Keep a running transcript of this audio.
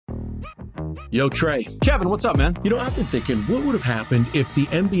Yo, Trey. Kevin, what's up, man? You know, I've been thinking, what would have happened if the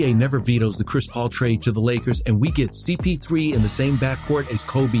NBA never vetoes the Chris Paul trade to the Lakers and we get CP3 in the same backcourt as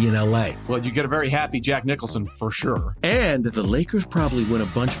Kobe in LA? Well, you get a very happy Jack Nicholson for sure. And the Lakers probably win a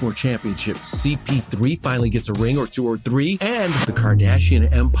bunch more championships. CP3 finally gets a ring or 2 or 3, and the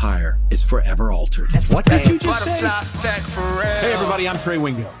Kardashian empire is forever altered. What did you just say? Hey, everybody, I'm Trey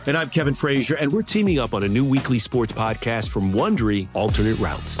Wingo. And I'm Kevin Frazier, and we're teaming up on a new weekly sports podcast from Wondery, Alternate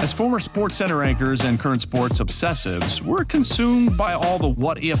Routes. As former Sports Center anchors and current sports obsessives, we're consumed by all the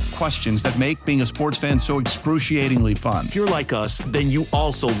what-if questions that make being a sports fan so excruciatingly fun. If you're like us, then you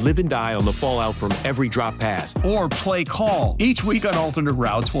also live and die on the fallout from every drop pass. Or play call. Each week on Alternate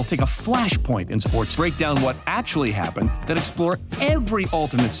Routes, we'll take a flashpoint in sports, break down what actually happened, then explore every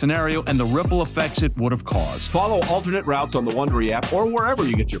alternate scenario and the ripple effects it would have caused. Follow Alternate Routes on the Wondery app or wherever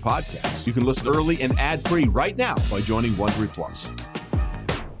you get your podcasts. You can listen early and ad-free right now by joining Wondery Plus.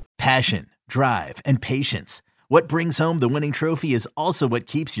 Passion, drive, and patience. What brings home the winning trophy is also what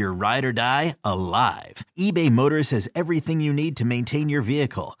keeps your ride or die alive. eBay Motors has everything you need to maintain your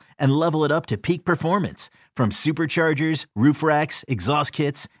vehicle and level it up to peak performance, from superchargers, roof racks, exhaust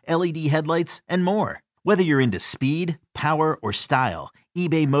kits, LED headlights, and more. Whether you're into speed, power, or style,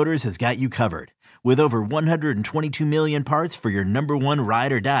 eBay Motors has got you covered. With over 122 million parts for your number one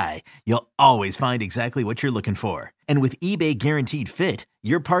ride or die, you'll always find exactly what you're looking for. And with eBay Guaranteed Fit,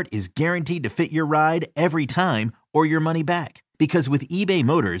 your part is guaranteed to fit your ride every time or your money back. Because with eBay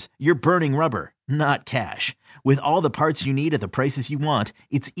Motors, you're burning rubber, not cash. With all the parts you need at the prices you want,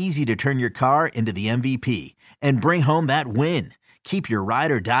 it's easy to turn your car into the MVP and bring home that win. Keep your ride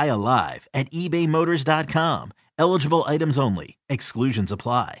or die alive at ebaymotors.com. Eligible items only. Exclusions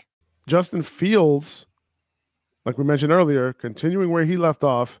apply. Justin Fields, like we mentioned earlier, continuing where he left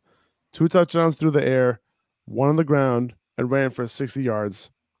off, 2 touchdowns through the air, 1 on the ground, and ran for 60 yards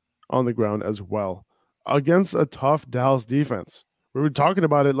on the ground as well against a tough Dallas defense. We were talking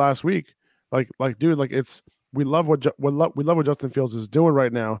about it last week. Dude, we love what Justin Fields is doing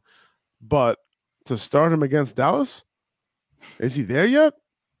right now, but to start him against Dallas, is he there yet?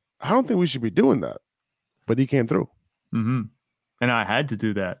 I don't think we should be doing that, but he came through. Mm-hmm. And I had to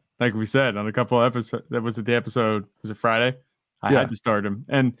do that. Like we said on a couple of episodes, was it Friday? I had to start him.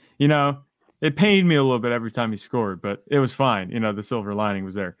 And, it pained me a little bit every time he scored, but it was fine. The silver lining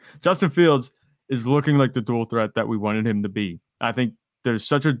was there. Justin Fields is looking like the dual threat that we wanted him to be. I think there's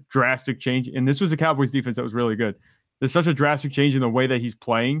such a drastic change. And this was a Cowboys defense that was really good. There's such a drastic change in the way that he's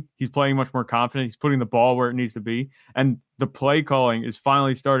playing. He's playing much more confident. He's putting the ball where it needs to be. And the play calling is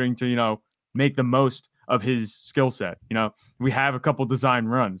finally starting to, make the most of his skill set. We have a couple design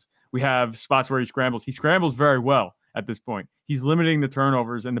runs. We have spots where he scrambles. He scrambles very well at this point. He's limiting the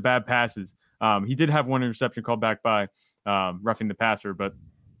turnovers and the bad passes. He did have one interception called back by roughing the passer, but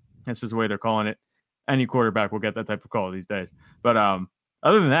that's just the way they're calling it. Any quarterback will get that type of call these days. But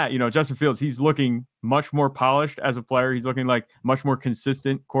other than that, Justin Fields, he's looking much more polished as a player. He's looking like much more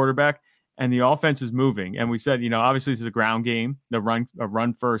consistent quarterback, and the offense is moving. And we said, obviously this is a ground game, a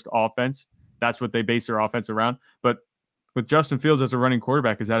run first offense. That's what they base their offense around. But with Justin Fields as a running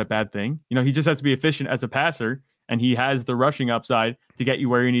quarterback, is that a bad thing? He just has to be efficient as a passer, and he has the rushing upside to get you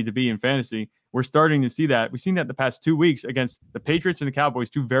where you need to be in fantasy. We're starting to see that. We've seen that the past 2 weeks against the Patriots and the Cowboys,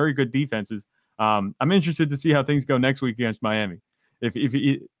 2 very good defenses. I'm interested to see how things go next week against Miami.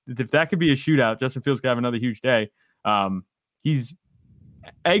 If that could be a shootout, Justin Fields could have another huge day. He's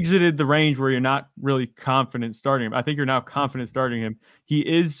exited the range where you're not really confident starting him. I think you're now confident starting him. He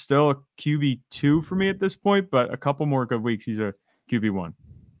is still a QB2 for me at this point, but a couple more good weeks, he's a QB1.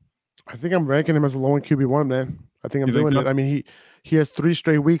 I think I'm ranking him as a low-end QB1, man. I think I'm doing it. I mean, he has 3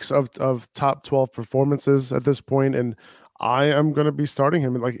 straight weeks of top 12 performances at this point, and I am going to be starting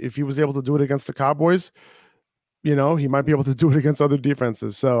him. Like, if he was able to do it against the Cowboys, he might be able to do it against other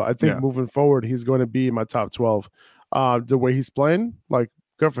defenses. So I think moving forward, he's going to be my top 12. The way he's playing,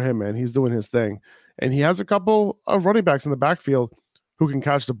 good for him, man. He's doing his thing. And he has a couple of running backs in the backfield who can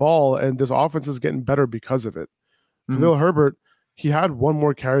catch the ball, and this offense is getting better because of it. Mm-hmm. Khalil Herbert, he had 1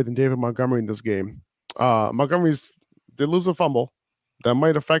 more carry than David Montgomery in this game. Montgomery's did lose a fumble. That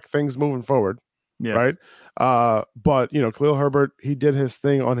might affect things moving forward, right? But, Khalil Herbert, he did his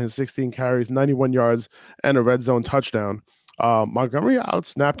thing on his 16 carries, 91 yards, and a red zone touchdown. Montgomery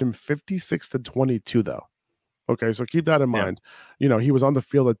outsnapped him 56-22, though. Okay, so keep that in mind. He was on the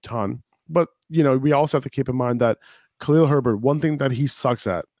field a ton. But, we also have to keep in mind that Khalil Herbert, one thing that he sucks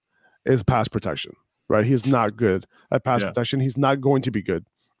at is pass protection, right? He is not good at pass protection. He's not going to be good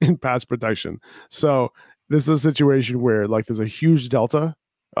in pass protection. So this is a situation where, there's a huge delta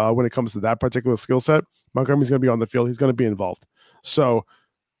when it comes to that particular skill set. Montgomery's going to be on the field. He's going to be involved. So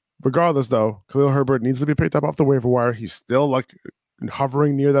Regardless, though, Khalil Herbert needs to be picked up off the waiver wire. He's still like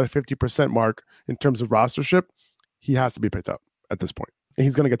hovering near that 50% mark in terms of rostership. He has to be picked up at this point. And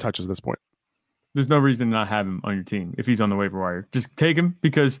he's going to get touches at this point. There's no reason to not have him on your team if he's on the waiver wire. Just take him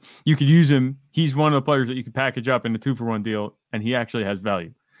because you could use him. He's one of the players that you could package up in a 2-for-1 deal, and he actually has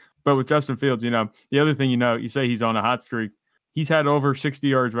value. But with Justin Fields, the other thing, you say he's on a hot streak. He's had over 60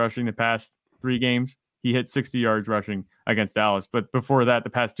 yards rushing the past 3 games. He hit 60 yards rushing against Dallas. But before that, the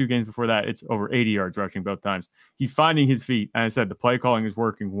past 2 games before that, it's over 80 yards rushing both times. He's finding his feet. And I said the play calling is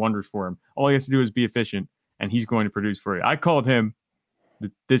working wonders for him. All he has to do is be efficient, and he's going to produce for you. I called him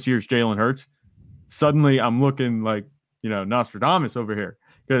this year's Jalen Hurts. Suddenly, I'm looking like, Nostradamus over here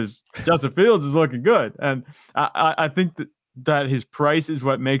because Justin Fields is looking good. And I think that his price is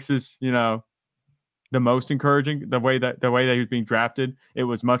what makes this, the most encouraging. The way that he was being drafted, it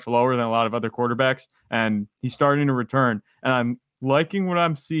was much lower than a lot of other quarterbacks, and he's starting to return. And I'm liking what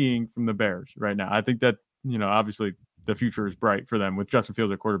I'm seeing from the Bears right now. I think that obviously the future is bright for them with Justin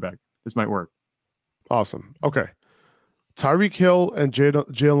Fields at quarterback. This might work. Awesome. Okay, Tyreek Hill and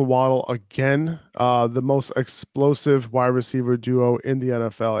Jalen Waddle again, the most explosive wide receiver duo in the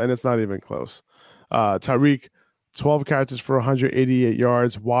NFL, and it's not even close. Tyreek, 12 catches for 188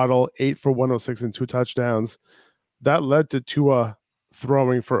 yards. Waddle, 8 for 106 and 2 touchdowns. That led to Tua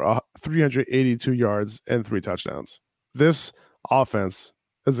throwing for 382 yards and 3 touchdowns. This offense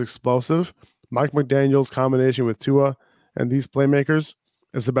is explosive. Mike McDaniel's combination with Tua and these playmakers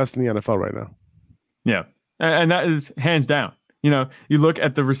is the best in the NFL right now. Yeah, and that is hands down. You look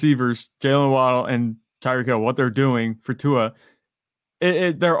at the receivers, Jalen Waddle and Tyreek Hill, what they're doing for Tua.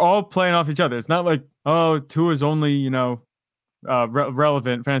 They're all playing off each other. It's not like, Tua's only,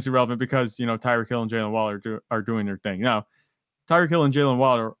 fantasy relevant because, Tyreek Hill and Jalen Waddle are doing their thing. Now, Tyreek Hill and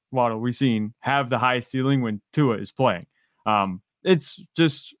Jalen Waddle we've seen have the highest ceiling when Tua is playing. It's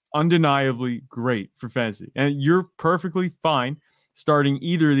just undeniably great for fantasy. And you're perfectly fine starting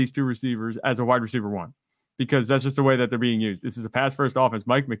either of these 2 receivers as a wide receiver 1 because that's just the way that they're being used. This is a pass-first offense.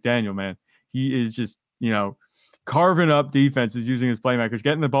 Mike McDaniel, man, he is just, carving up defenses using his playmakers,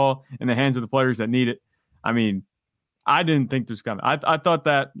 getting the ball in the hands of the players that need it. I mean, I didn't think this was coming. I thought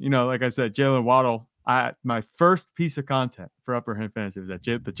that, like I said, Jalen Waddle, my first piece of content for Upper Hand Fantasy was that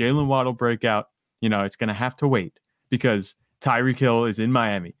the Jalen Waddle breakout, it's going to have to wait because Tyreek Hill is in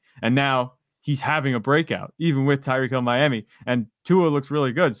Miami. And now he's having a breakout, even with Tyreek Hill in Miami. And Tua looks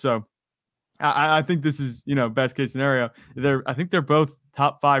really good. So I think this is, best case scenario. I think they're both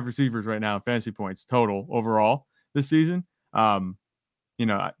top 5 receivers right now in fantasy points total overall this season.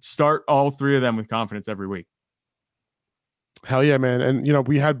 Start all 3 of them with confidence every week. Hell yeah, man. And,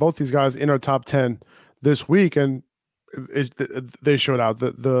 we had both these guys in our top 10 this week, and they showed out.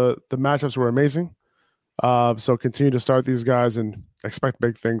 The matchups were amazing. So continue to start these guys and expect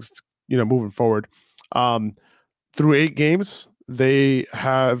big things, moving forward. Through 8 games, they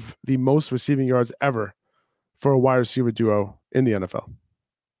have the most receiving yards ever for a wide receiver duo in the NFL,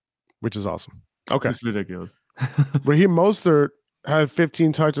 which is awesome. Okay. It's ridiculous. Raheem Mostert had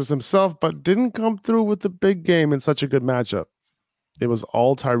 15 touches himself, but didn't come through with the big game in such a good matchup. It was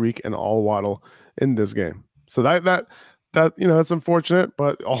all Tyreek and all Waddle in this game. So that it's unfortunate,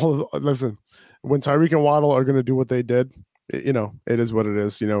 but listen, when Tyreek and Waddle are going to do what they did, it is what it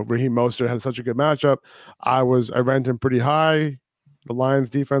is. Raheem Mostert had such a good matchup. I ranked him pretty high. The Lions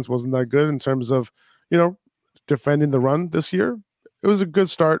defense wasn't that good in terms of, defending the run this year. It was a good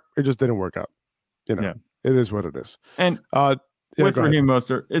start. It just didn't work out. It is what it is. And with Raheem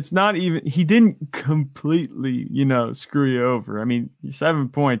Mostert, it's not even, he didn't completely, screw you over. I mean, 7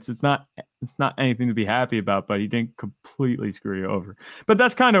 points, it's not anything to be happy about, but he didn't completely screw you over. But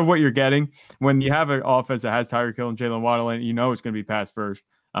that's kind of what you're getting when you have an offense that has Tyreek Hill and Jalen Waddle, and it's going to be pass first.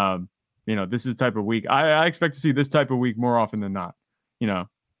 This is the type of week. I expect to see this type of week more often than not,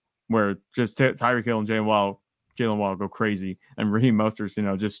 where just Tyreek Hill and Jalen Waddle go crazy, and Raheem Mostert's,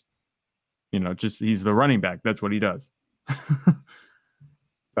 just he's the running back. That's what he does.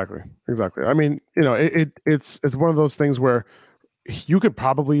 Exactly. I mean, it's one of those things where you could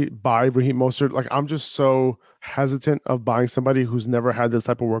probably buy Raheem Mostert. Like, I'm just so hesitant of buying somebody who's never had this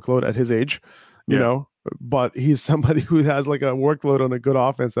type of workload at his age, but he's somebody who has like a workload on a good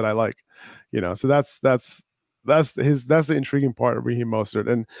offense that I like, so that's the intriguing part of Raheem Mostert.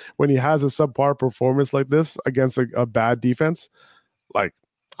 And when he has a subpar performance like this against a bad defense, like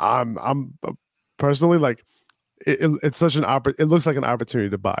I'm personally like, it's such it looks like an opportunity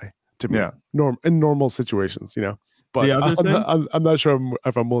to buy to me. In normal situations, but I'm not sure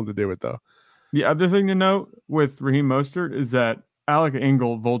if I'm willing to do it though. The other thing to note with Raheem Mostert is that Alec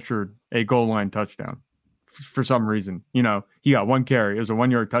Ingold vultured a goal line touchdown for some reason. You know, he got one carry. It was a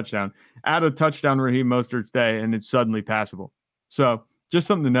 1-yard touchdown. Add a touchdown Raheem Mostert's day, and it's suddenly passable. So just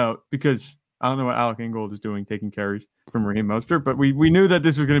something to note, because I don't know what Alec Ingold is doing, taking carries from Raheem Mostert, but we knew that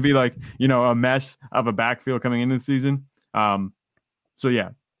this was going to be like, you know, a mess of a backfield coming into the season. So yeah,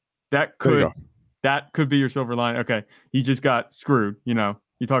 that could be your silver line. Okay, he just got screwed. You know,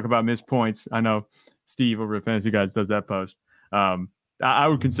 you talk about missed points. I know Steve over at Fantasy Guys does that post. I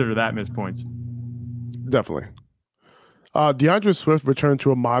would consider that missed points. Definitely. DeAndre Swift returned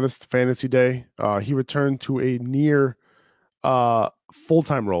to a modest fantasy day. He returned to a near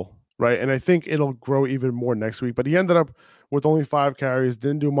full-time role, right? And I think it'll grow even more next week. But he ended up with only 5 carries,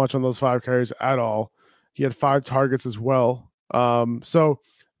 didn't do much on those 5 carries at all. He had 5 targets as well. So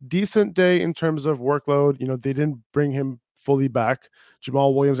decent day in terms of workload. You know, they didn't bring him fully back.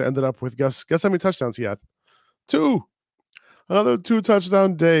 Jamal Williams ended up with, guess how many touchdowns he had? 2. Another 2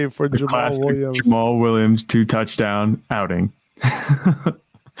 touchdown day for Jamal Williams. Jamal Williams 2 touchdown outing.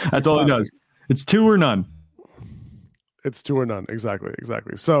 That's all he does. It's 2 or none. It's 2 or none. Exactly.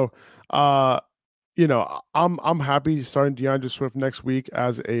 So, you know, I'm happy starting DeAndre Swift next week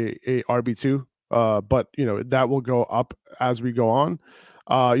as a RB2. But you know, that will go up as we go on.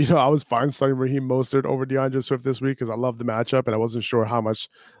 You know, I was fine starting Raheem Mostert over DeAndre Swift this week because I love the matchup and I wasn't sure how much,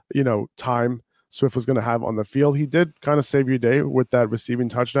 you know, time Swift was going to have on the field. He did kind of save your day with that receiving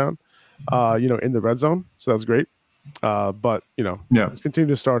touchdown, you know, in the red zone. So that's great. But you know, let's continue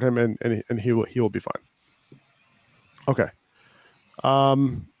to start him and he will be fine. Okay.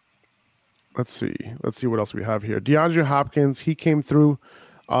 Let's see what else we have here. DeAndre Hopkins, he came through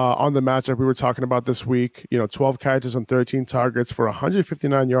on the matchup we were talking about this week. You know, 12 catches on 13 targets for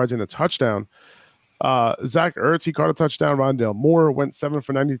 159 yards and a touchdown. Zach Ertz, he caught a touchdown. Rondale Moore went 7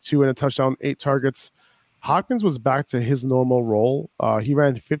 for 92 and a touchdown, 8 targets. Hopkins was back to his normal role. He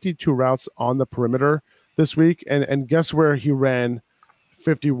ran 52 routes on the perimeter this week, and guess where he ran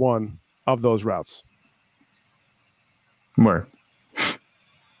 51 of those routes? Where?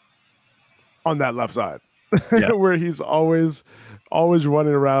 On that left side, where he's always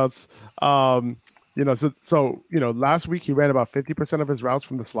running routes. You know, so you know, last week he ran about 50% of his routes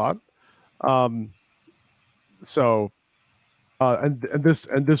from the slot. And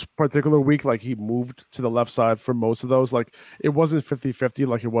this particular week, like, he moved to the left side for most of those. Like, it wasn't 50-50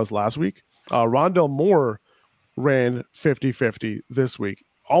 like it was last week. Rondale Moore ran 50-50 this week.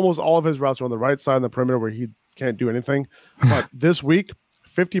 Almost all of his routes were on the right side on the perimeter where he can't do anything. But this week,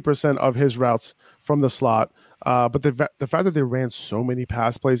 50% of his routes from the slot. But the fact that they ran so many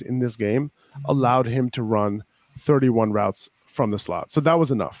pass plays in this game allowed him to run 31 routes from the slot. So that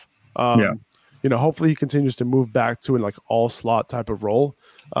was enough. You know, hopefully he continues to move back to an like all slot type of role.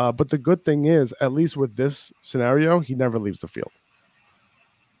 But the good thing is, at least with this scenario, he never leaves the field.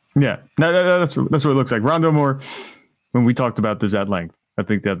 Yeah, that's what it looks like. Rondale Moore, when we talked about this at length, I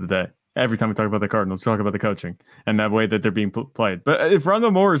think the other day, every time we talk about the Cardinals, talk about the coaching and that way that they're being played. But if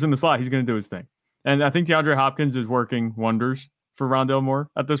Rondale Moore is in the slot, he's going to do his thing. And I think DeAndre Hopkins is working wonders for Rondale Moore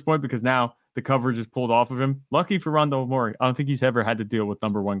at this point, because now the coverage is pulled off of him. Lucky for Rondale Moore, I don't think he's ever had to deal with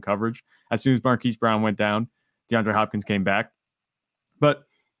number 1 coverage. As soon as Marquise Brown went down, DeAndre Hopkins came back. But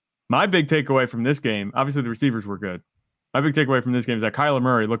my big takeaway from this game, obviously the receivers were good. My big takeaway from this game is that Kyler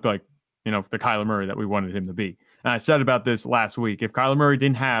Murray looked like, you know, the Kyler Murray that we wanted him to be. And I said about this last week, if Kyler Murray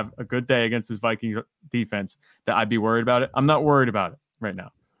didn't have a good day against his Vikings defense, that I'd be worried about it. I'm not worried about it right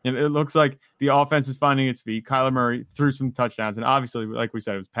now. And it looks like the offense is finding its feet. Kyler Murray threw some touchdowns. And obviously, like we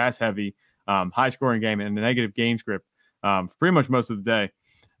said, it was pass heavy, high-scoring game, and a negative game script for pretty much most of the day.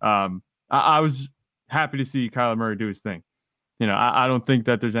 I was happy to see Kyler Murray do his thing. You know, I don't think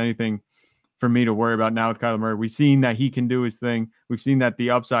that there's anything for me to worry about now with Kyler Murray. We've seen that he can do his thing. We've seen that the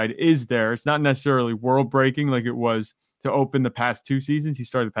upside is there. It's not necessarily world-breaking like it was to open the past 2 seasons. He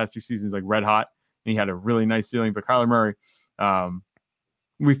started the past 2 seasons like red hot, and he had a really nice ceiling. But Kyler Murray,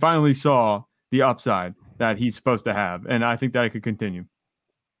 we finally saw the upside that he's supposed to have, and I think that it could continue.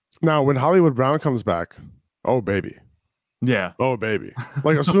 Now, when Hollywood Brown comes back, oh, baby. Yeah. Oh, baby.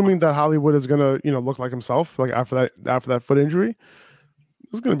 Like, assuming that Hollywood is going to, you know, look like himself, like after that foot injury,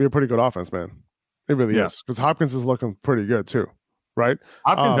 this is going to be a pretty good offense, man. It really is. Because Hopkins is looking pretty good too, right?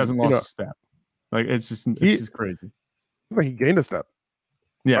 Hopkins hasn't lost a step. Like, it's just crazy. Like, he gained a step.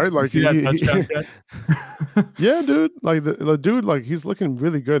 Yeah. Right? Like, see that touchdown yeah, dude. Like, the dude, like, he's looking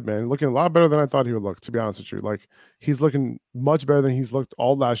really good, man. Looking a lot better than I thought he would look, to be honest with you. Like, he's looking much better than he's looked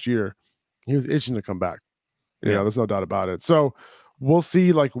all last year. He was itching to come back. You know, there's no doubt about it. So we'll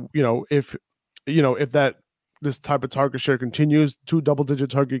see, like, if this type of target share continues, 2 double-digit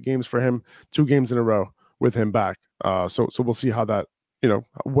target games for him, 2 games in a row with him back. So we'll see how that,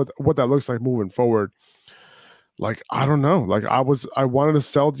 what that looks like moving forward. Like, I don't know. Like, I wanted to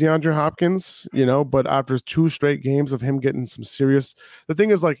sell DeAndre Hopkins, but after 2 straight games of him getting some serious, the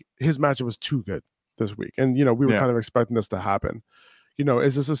thing is, like, his matchup was too good this week. And, we were kind of expecting this to happen.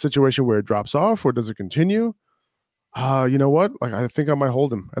 Is this a situation where it drops off or does it continue? You know what? Like, I think I might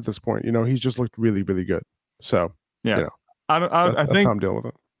hold him at this point. He's just looked really, really good. So, I that's think how I'm dealing with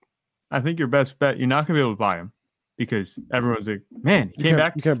it. I think your best bet, you're not going to be able to buy him because everyone's like, man, he came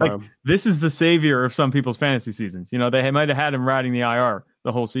back. You can't buy him. This is the savior of some people's fantasy seasons. They might have had him riding the IR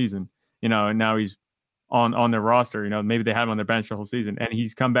the whole season, and now he's on their roster. Maybe they had him on their bench the whole season, and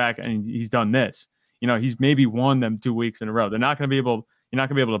he's come back and he's done this. He's maybe won them 2 weeks in a row. You're not going to be able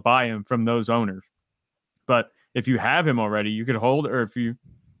to buy him from those owners. But if you have him already, you could hold, or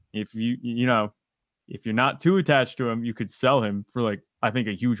if you're not too attached to him, you could sell him for I think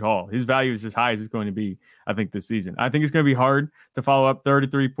a huge haul. His value is as high as it's going to be, I think, this season. I think it's going to be hard to follow up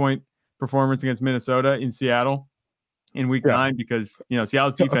 33-point performance against Minnesota in Seattle in week 9 because,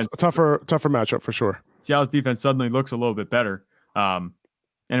 Seattle's defense tougher matchup for sure. Seattle's defense suddenly looks a little bit better. And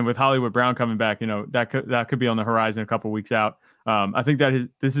with Hollywood Brown coming back, that could be on the horizon a couple weeks out. I think that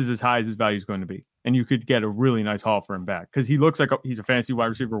this is as high as his value is going to be. And you could get a really nice haul for him back because he looks like he's a fantasy wide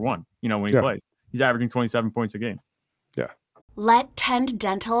receiver 1, when he plays. He's averaging 27 points a game. Yeah. Let Tend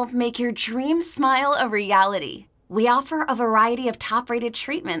Dental make your dream smile a reality. We offer a variety of top-rated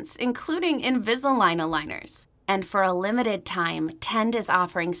treatments, including Invisalign aligners. And for a limited time, Tend is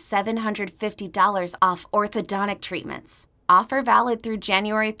offering $750 off orthodontic treatments. Offer valid through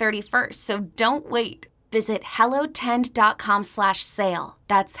January 31st, so don't wait. Visit hellotend.com/sale.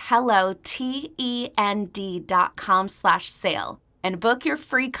 That's hellotend.com/sale. And book your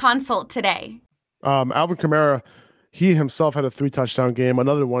free consult today. Alvin Kamara, he himself had a 3-touchdown game,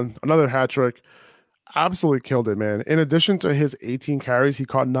 another hat trick. Absolutely killed it, man. In addition to his 18 carries, he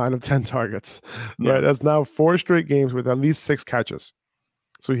caught 9 of 10 targets. Yeah. Right, that's now 4 straight games with at least 6 catches.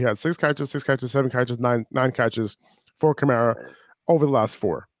 So he had 6 catches, 7 catches, 9 catches for Kamara over the last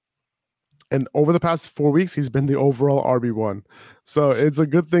 4. And over the past 4 weeks, he's been the overall RB1. So it's a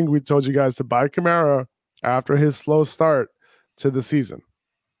good thing we told you guys to buy Kamara after his slow start to the season,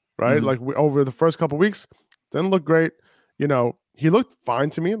 right? Mm-hmm. Over the first couple of weeks, didn't look great. He looked fine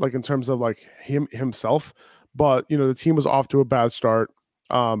to me, in terms of himself. But the team was off to a bad start.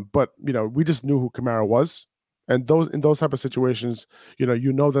 But we just knew who Kamara was, and in those type of situations,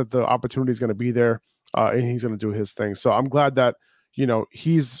 that the opportunity is going to be there, and he's going to do his thing. So I'm glad that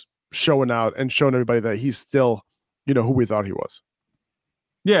he's showing out and showing everybody that he's still who we thought he was.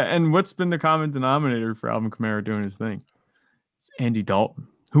 Yeah, and what's been the common denominator for Alvin Kamara doing his thing? It's Andy Dalton.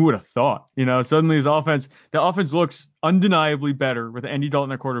 Who would have thought? Suddenly the offense looks undeniably better with Andy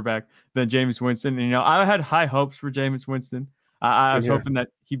Dalton at quarterback than Jameis Winston. And, I had high hopes for Jameis Winston. I was hoping that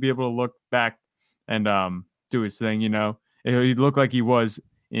he'd be able to look back and do his thing. He'd look like he was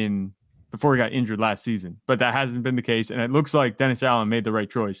before he got injured last season, but that hasn't been the case. And it looks like Dennis Allen made the right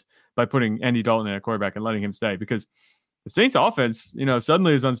choice by putting Andy Dalton in at quarterback and letting him stay because the Saints offense,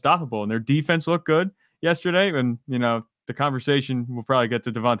 suddenly is unstoppable and their defense looked good yesterday. And, the conversation will probably get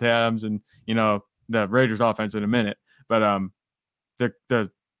to Devontae Adams and, the Raiders offense in a minute, but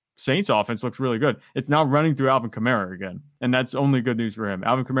the Saints offense looks really good. It's now running through Alvin Kamara again. And that's only good news for him.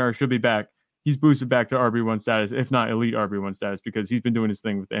 Alvin Kamara should be back. He's boosted back to RB1 status, if not elite RB1 status, because he's been doing his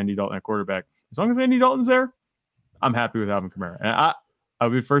thing with Andy Dalton at quarterback. As long as Andy Dalton's there, I'm happy with Alvin Kamara. And I'll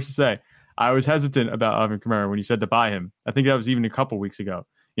be the first to say, I was hesitant about Alvin Kamara when you said to buy him. I think that was even a couple weeks ago.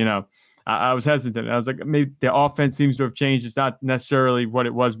 I was hesitant. I was like, maybe the offense seems to have changed. It's not necessarily what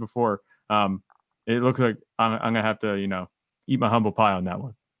it was before. It looks like I'm going to have to, eat my humble pie on that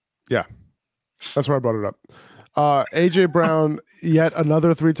one. Yeah, that's why I brought it up. AJ Brown, yet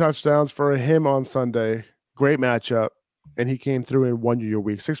another 3 touchdowns for him on Sunday. Great matchup. And he came through in 1 year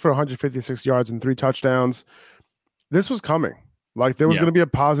week. 6 for 156 yards and 3 touchdowns. This was coming. There was going to be a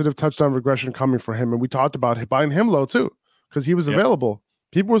positive touchdown regression coming for him. And we talked about buying him low too, because he was available.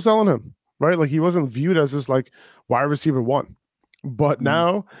 People were selling him, right? He wasn't viewed as this wide receiver 1. But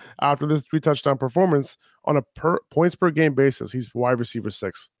now, after this 3 touchdown performance on a points per game basis, he's wide receiver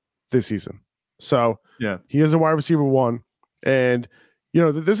 6 this season. So he is a wide receiver 1. And,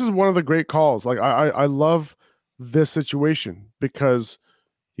 this is one of the great calls. I love this situation because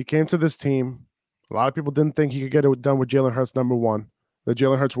he came to this team. A lot of people didn't think he could get it done with Jalen Hurts, number 1. That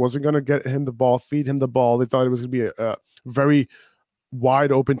Jalen Hurts wasn't going to get him the ball, feed him the ball. They thought it was going to be a very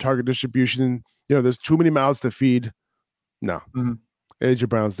wide open target distribution. There's too many mouths to feed. No. AJ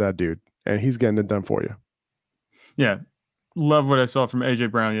Brown's that dude, and he's getting it done for you. Yeah. Love what I saw from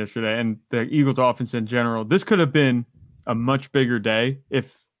AJ Brown yesterday and the Eagles offense in general. This could have been a much bigger day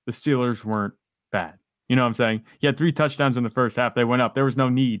if the Steelers weren't bad. You know what I'm saying? He had 3 touchdowns in the first half. They went up. There was no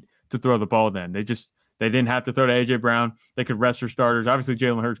need to throw the ball then. They didn't have to throw to A.J. Brown. They could rest their starters. Obviously,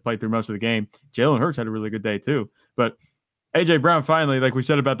 Jalen Hurts played through most of the game. Jalen Hurts had a really good day too. But A.J. Brown finally, like we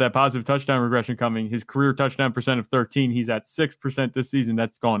said about that positive touchdown regression coming, his career touchdown percent of 13, he's at 6% this season.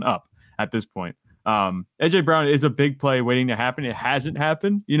 That's gone up at this point. A.J. Brown is a big play waiting to happen. It hasn't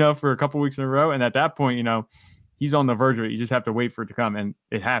happened, for a couple weeks in a row. And at that point, he's on the verge of it. You just have to wait for it to come, and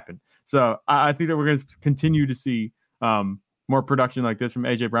it happened. So I think that we're going to continue to see more production like this from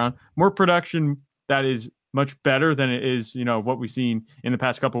A.J. Brown, more production that is much better than it is, what we've seen in the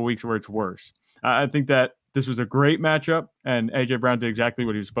past couple of weeks where it's worse. I think that this was a great matchup, and A.J. Brown did exactly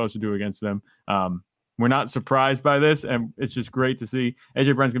what he was supposed to do against them. We're not surprised by this, and it's just great to see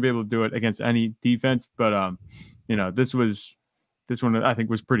A.J. Brown's going to be able to do it against any defense. But, this one I think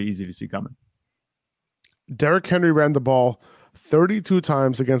was pretty easy to see coming. Derrick Henry ran the ball 32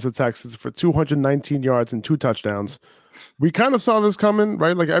 times against the Texans for 219 yards and 2 touchdowns. We kind of saw this coming,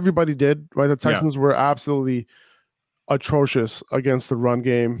 right? Like everybody did, right? The Texans were absolutely atrocious against the run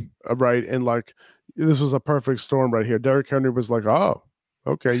game, right? And like this was a perfect storm right here. Derrick Henry was like, oh,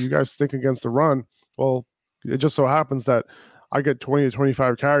 okay, you guys think against the run. Well, it just so happens that I get 20 to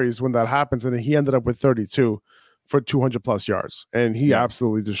 25 carries when that happens, and he ended up with 32 for 200 plus yards, and he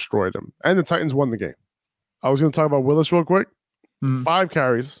absolutely destroyed them. And the Titans won the game. I was going to talk about Willis real quick. 5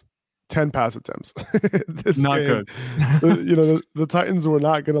 carries, 10 pass attempts. Not game, good. the Titans were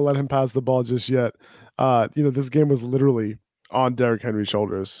not going to let him pass the ball just yet. This game was literally on Derrick Henry's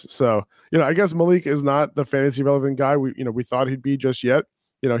shoulders. So, I guess Malik is not the fantasy relevant guy we thought he'd be just yet.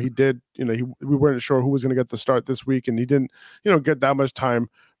 He did, we weren't sure who was going to get the start this week, and he didn't, get that much time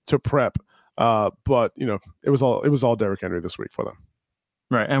to prep. But it was all Derrick Henry this week for them.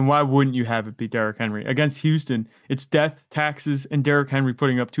 Right. And why wouldn't you have it be Derrick Henry? Against Houston, it's death, taxes, and Derrick Henry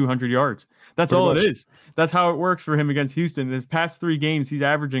putting up 200 yards. That's all it is. That's how it works for him against Houston. In the past 3 games, he's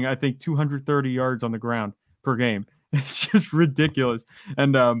averaging, I think, 230 yards on the ground per game. It's just ridiculous.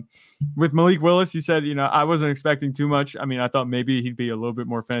 And with Malik Willis, he said, I wasn't expecting too much. I mean, I thought maybe he'd be a little bit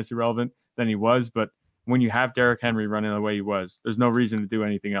more fantasy relevant than he was. But when you have Derrick Henry running the way he was, there's no reason to do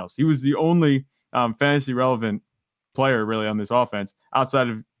anything else. He was the only fantasy relevant player really on this offense outside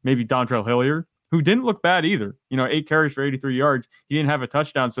of maybe Dontrell Hilliard, who didn't look bad either. 8 carries for 83 yards. He didn't have a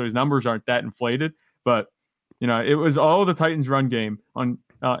touchdown, so his numbers aren't that inflated. But, it was all the Titans run game on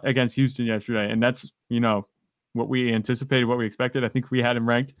against Houston yesterday. And that's, what we anticipated, what we expected. I think we had him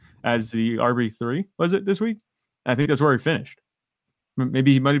ranked as the RB3, was it this week? I think that's where he finished.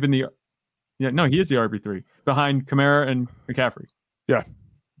 Maybe he might have been he is the RB3 behind Kamara and McCaffrey. Yeah.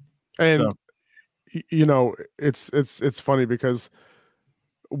 And it's funny because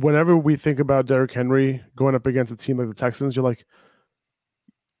whenever we think about Derrick Henry going up against a team like the Texans, you're like,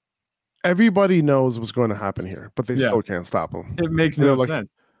 everybody knows what's going to happen here, but they still can't stop him. It makes no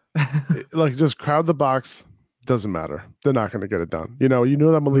sense. Like just crowd the box. Doesn't matter. They're not going to get it done. You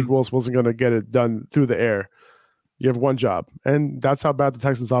knew that Malik Willis wasn't going to get it done through the air. You have one job, and that's how bad the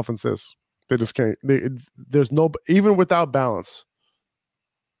Texans offense is. They just can't. There's no, even without balance,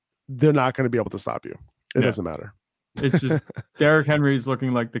 they're not going to be able to stop you. It doesn't matter. It's just Derrick Henry is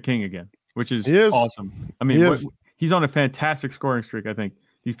looking like the king again, which is awesome. I mean, he's on a fantastic scoring streak, I think,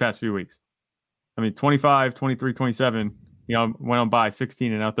 these past few weeks. I mean, 25, 23, 27, went on by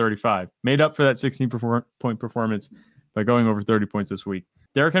 16 and now 35. Made up for that 16-point performance by going over 30 points this week.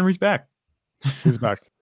 Derrick Henry's back. He's back.